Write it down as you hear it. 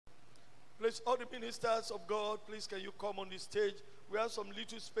Please, all the ministers of God, please can you come on the stage? We have some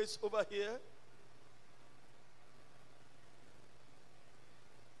little space over here.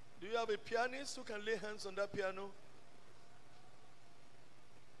 Do you have a pianist who can lay hands on that piano?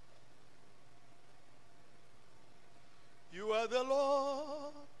 You are the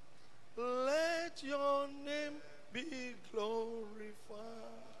Lord, let your name be glorified.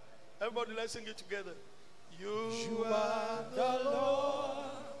 Everybody, let's sing it together. You are the Lord,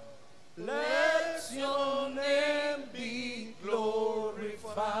 let your name be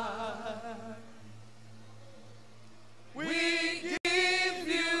glorified. We give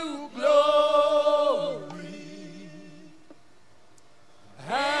you glory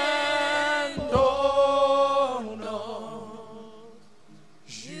and honor.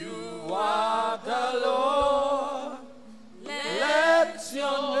 You are the Lord, let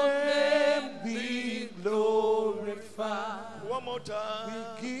your name be glorified. One more time.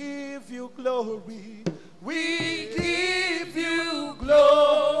 We give you glory. We give you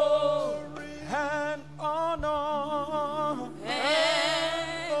glory and honor.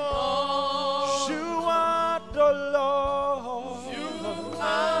 And honor. You are the Lord. You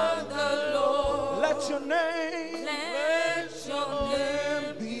are the Lord. Let your name,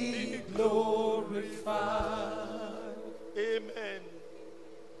 be glorified. Amen.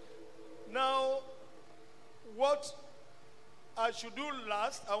 Now, what I should do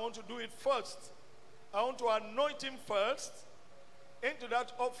last, I want to do it first. I want to anoint him first into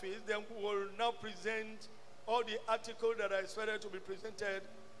that office. Then we will now present all the articles that are expected to be presented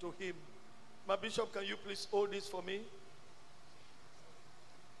to him. My bishop, can you please hold this for me?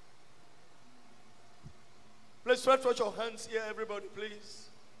 Please stretch out your hands here, everybody, please.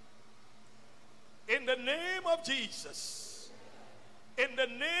 In the name of Jesus. In the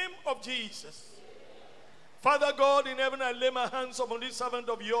name of Jesus. Father God in heaven, I lay my hands upon this servant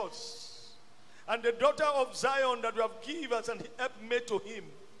of yours and the daughter of Zion that you have given us and helpmate to him.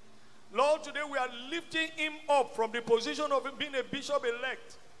 Lord, today we are lifting him up from the position of being a bishop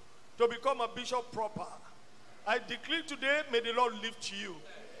elect to become a bishop proper. I declare today, may the Lord lift you.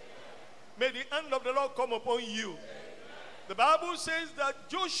 May the hand of the Lord come upon you. The Bible says that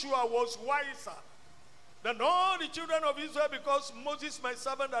Joshua was wiser than all the children of Israel because Moses, my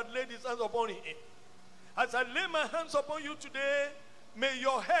servant, had laid his hands upon him. As I lay my hands upon you today, may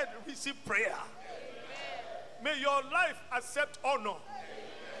your head receive prayer. Amen. May your life accept honor. Amen.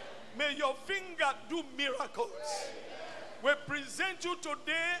 May your finger do miracles. Amen. We present you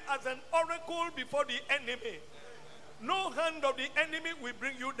today as an oracle before the enemy. No hand of the enemy will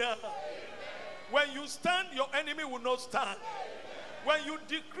bring you down. Amen. When you stand, your enemy will not stand. Amen. When you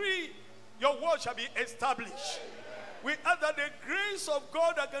decree, your word shall be established. Amen. We ask that the grace of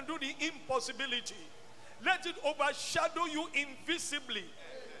God that can do the impossibility, let it overshadow you invisibly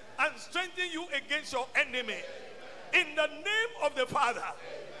and strengthen you against your enemy. In the name of the Father,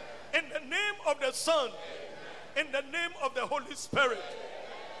 in the name of the Son, in the name of the Holy Spirit,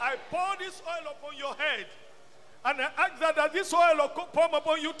 I pour this oil upon your head and I ask that as this oil will come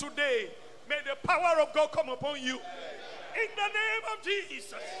upon you today, may the power of God come upon you. In the name of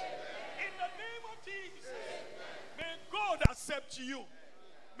Jesus. In the name of Jesus. May God accept you.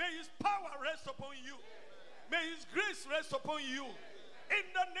 May his power rest upon you. May his grace rest upon you. In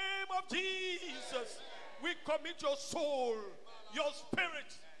the name of Jesus, we commit your soul, your spirit,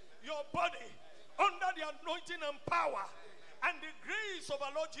 your body under the anointing and power and the grace of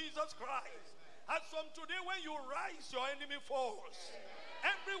our Lord Jesus Christ. As from today, when you rise, your enemy falls.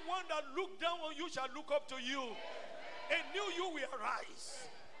 Everyone that look down on you shall look up to you. A new you will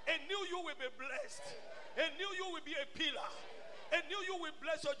arise. A new you will be blessed. A new you will be a pillar. A new you will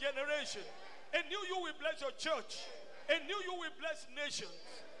bless your generation. A new you will bless your church. A new you will bless nations.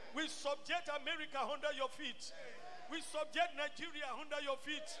 We subject America under your feet. We subject Nigeria under your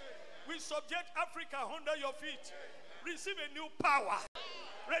feet. We subject Africa under your feet. Receive a new power.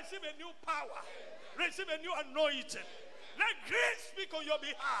 Receive a new power. Receive a new anointing. Let grace speak on your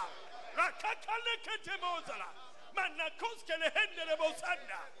behalf.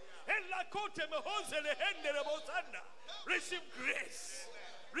 Receive grace.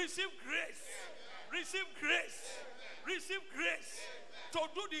 Receive grace. Receive grace. Receive grace to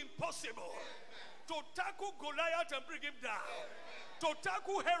do the impossible. To tackle Goliath and bring him down. To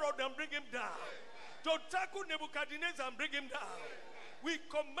tackle Herod and bring him down. To tackle Nebuchadnezzar and bring him down. We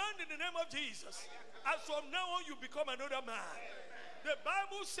command in the name of Jesus. As from now on, you become another man. The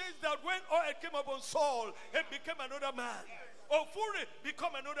Bible says that when oil came upon Saul, he became another man. Ofuri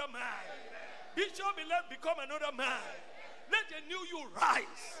become another man. Bishop Elect become another man. Let a new you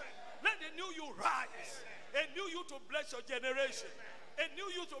rise. Let a new you rise. A new you to bless your generation. A new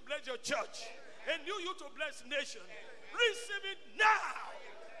you to bless your church. A new you to bless nation. Receive it now.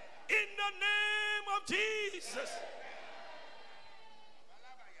 In the name of Jesus.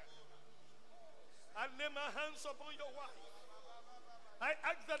 I lay my hands upon your wife. I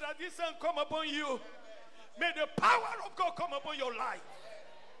ask that as this hand come upon you, may the power of God come upon your life.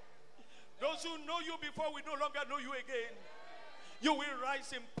 Those who know you before will no longer know you again. You will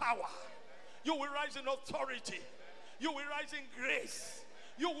rise in power. You will rise in authority. You will rise in grace.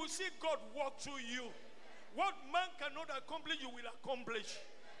 You will see God walk through you. What man cannot accomplish, you will accomplish.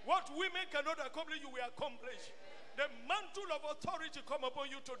 What women cannot accomplish, you will accomplish. The mantle of authority come upon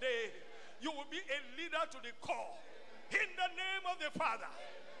you today. You will be a leader to the core. In the name of the Father,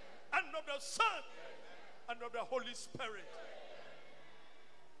 and of the Son, and of the Holy Spirit.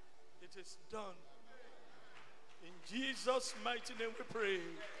 It is done. In Jesus' mighty name we pray.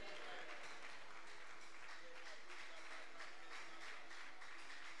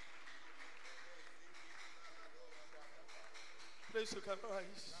 Please, you can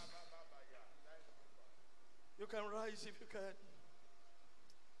rise. You can rise if you can.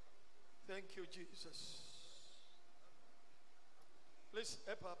 Thank you, Jesus. Please,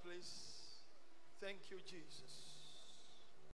 Epa, please. Thank you, Jesus.